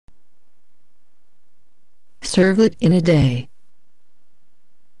Servlet in a day.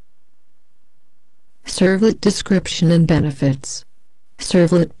 Servlet description and benefits.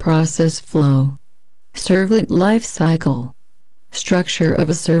 Servlet process flow. Servlet life cycle. Structure of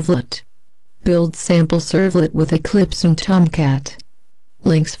a servlet. Build sample servlet with Eclipse and Tomcat.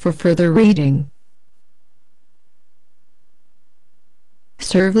 Links for further reading.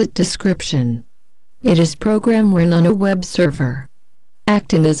 Servlet description. It is program run on a web server,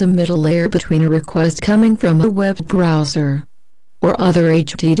 acting as a middle layer between a request coming from a web browser, or other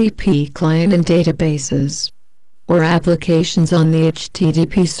HTTP client and databases, or applications on the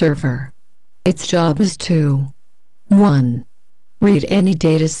HTTP server. Its job is to 1. Read any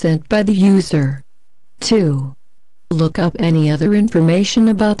data sent by the user. 2. Look up any other information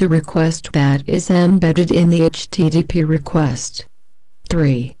about the request that is embedded in the HTTP request.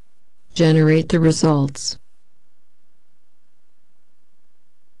 3. Generate the results.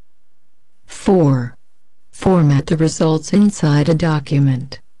 4. Format the results inside a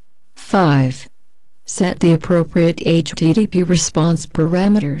document. 5. Set the appropriate HTTP response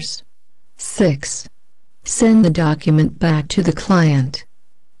parameters. 6. Send the document back to the client.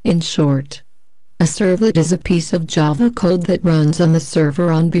 In short, a servlet is a piece of Java code that runs on the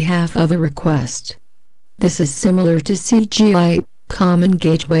server on behalf of a request. This is similar to CGI, Common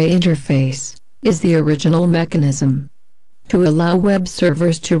Gateway Interface, is the original mechanism to allow web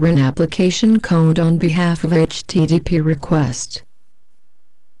servers to run application code on behalf of HTTP request.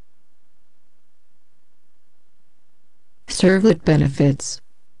 Servlet benefits.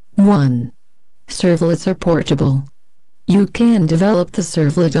 1. Servlets are portable. You can develop the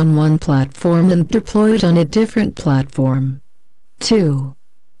servlet on one platform and deploy it on a different platform. 2.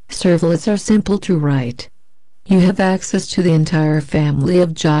 Servlets are simple to write. You have access to the entire family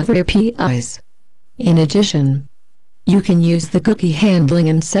of Java APIs. In addition, you can use the cookie handling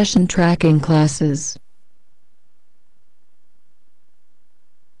and session tracking classes.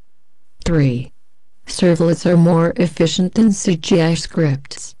 3. Servlets are more efficient than CGI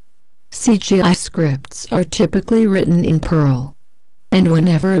scripts. CGI scripts are typically written in Perl, and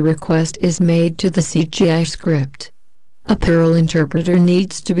whenever a request is made to the CGI script, a Perl interpreter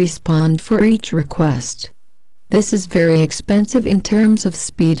needs to be spawned for each request. This is very expensive in terms of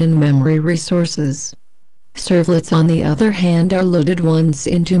speed and memory resources. Servlets, on the other hand, are loaded once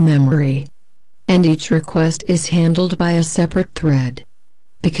into memory, and each request is handled by a separate thread.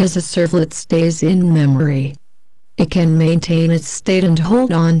 Because a servlet stays in memory, it can maintain its state and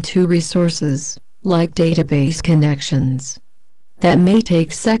hold on to resources, like database connections, that may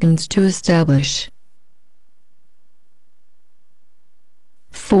take seconds to establish.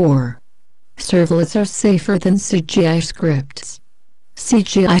 4. Servlets are safer than CGI scripts.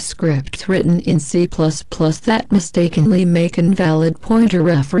 CGI scripts written in C++ that mistakenly make invalid pointer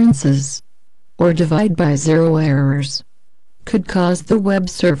references, or divide by zero errors, could cause the web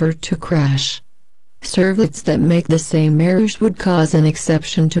server to crash. Servlets that make the same errors would cause an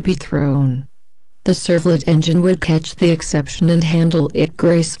exception to be thrown. The servlet engine would catch the exception and handle it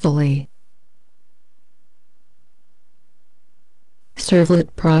gracefully.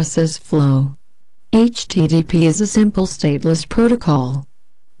 Servlet process flow. HTTP is a simple stateless protocol.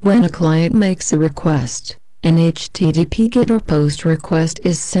 When a client makes a request, an HTTP GET or POST request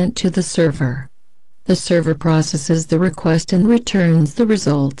is sent to the server. The server processes the request and returns the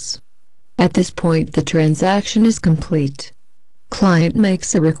results. At this point, the transaction is complete. Client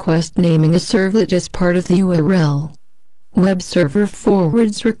makes a request naming a servlet as part of the URL. Web server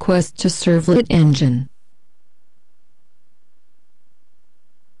forwards request to servlet engine,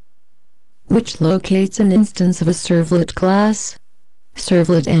 which locates an instance of a servlet class.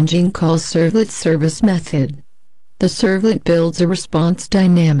 Servlet engine calls servlet service method. The servlet builds a response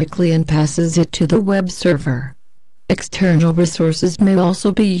dynamically and passes it to the web server. External resources may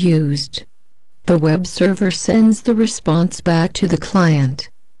also be used. The web server sends the response back to the client.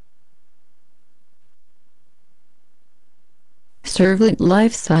 Servlet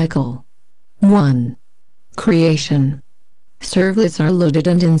life cycle. 1. Creation. Servlets are loaded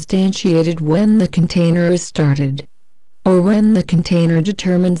and instantiated when the container is started, or when the container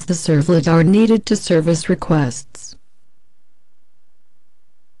determines the servlet are needed to service requests.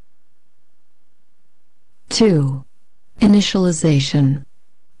 2. Initialization.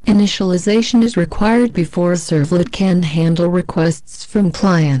 Initialization is required before a servlet can handle requests from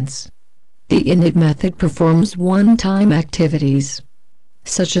clients. The init method performs one-time activities,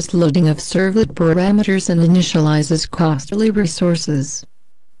 such as loading of servlet parameters, and initializes costly resources.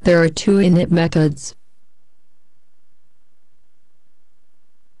 There are two init methods.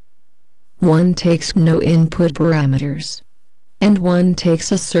 One takes no input parameters. and one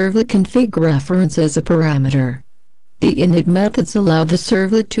takes a servlet config reference as a parameter. The init methods allow the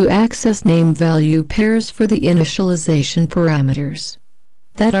servlet to access name-value pairs for the initialization parameters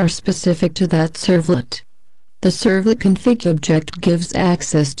that are specific to that servlet. The servlet config object gives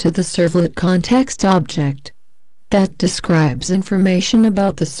access to the servlet context object that describes information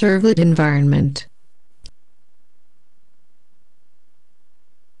about the servlet environment.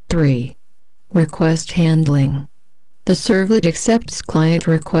 3. Request handling. The servlet accepts client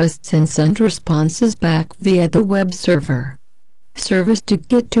requests and sends responses back via the web server. Service to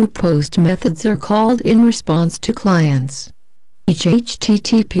get to post methods are called in response to clients. Each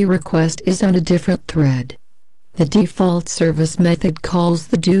HTTP request is on a different thread. The default service method calls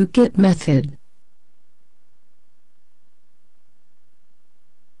the doGet method.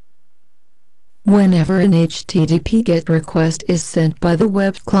 Whenever an HTTP GET request is sent by the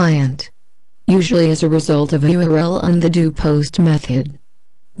web client, usually as a result of a URL on the doPost method.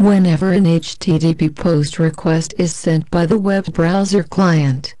 Whenever an HTTP POST request is sent by the web browser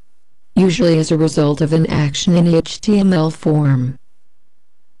client, usually as a result of an action in HTML form.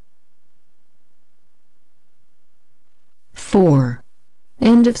 4.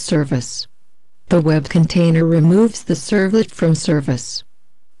 End of service. The web container removes the servlet from service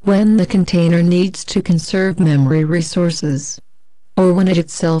when the container needs to conserve memory resources, or when it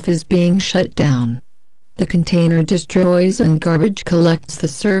itself is being shut down. The container destroys and garbage collects the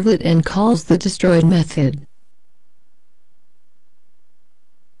servlet and calls the destroyed method.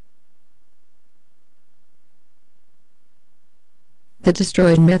 The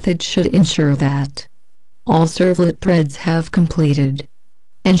destroyed method should ensure that all servlet threads have completed,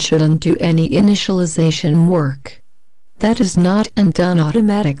 and should undo any initialization work that is not undone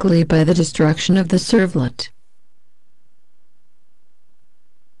automatically by the destruction of the servlet.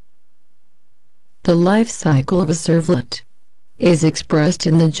 The life cycle of a servlet is expressed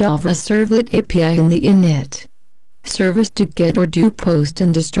in the Java Servlet API in the init service to get or do post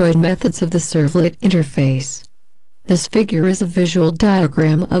and destroyed methods of the servlet interface. This figure is a visual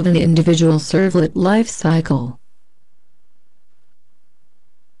diagram of an individual servlet life cycle.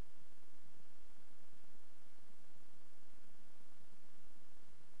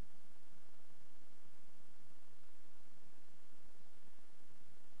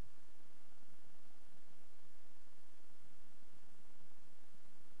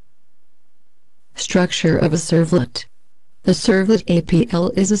 Structure of a servlet. The servlet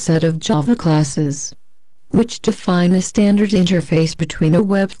APL is a set of Java classes which define a standard interface between a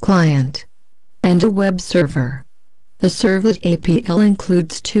web client and a web server. The servlet APL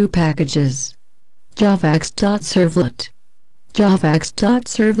includes two packages: javax.servlet,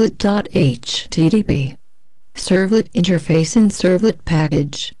 javax.servlet.http, servlet interface and servlet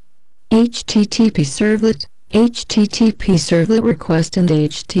package, HTTP servlet, HTTP servlet request and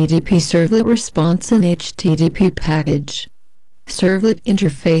HTTP servlet response and HTTP package. Servlet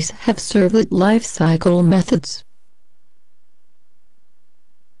interface have servlet lifecycle methods.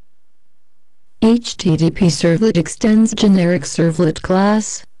 HTTP servlet extends generic servlet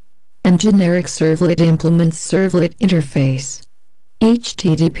class, and generic servlet implements servlet interface.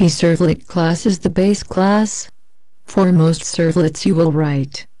 HTTP servlet class is the base class. For most servlets you will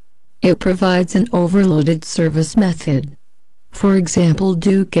write. It provides an overloaded service method. For example,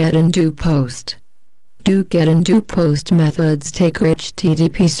 doGet and doPost. doGet and doPost methods take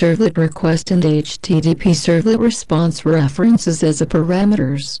HTTP servlet request and HTTP servlet response references as a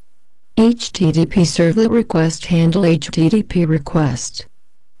parameters. HTTP servlet request handle HTTP request,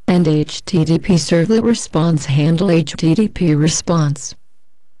 and HTTP servlet response handle HTTP response.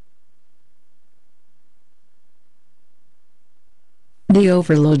 The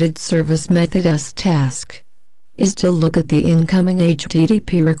overloaded service method's task is to look at the incoming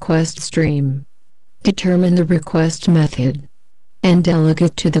HTTP request stream, determine the request method, and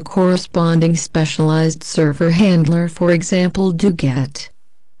delegate to the corresponding specialized server handler, for example doGet.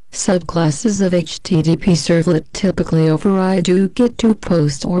 Subclasses of HTTP servlet typically override doGet,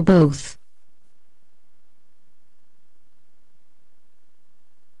 doPost, or both.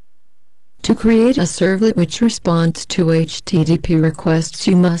 To create a servlet which responds to HTTP requests,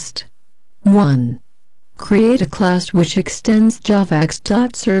 you must 1. Create a class which extends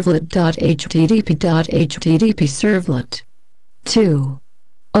javax.servlet.http.http servlet. 2.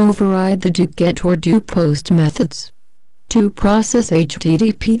 Override the doGet or doPost methods. 2. Process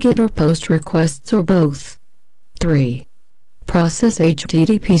HTTP GET or POST requests or both. 3. Process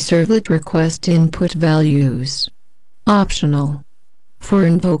HTTP servlet request input values. Optional. 4.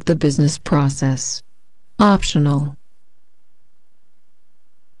 Invoke the business process. Optional.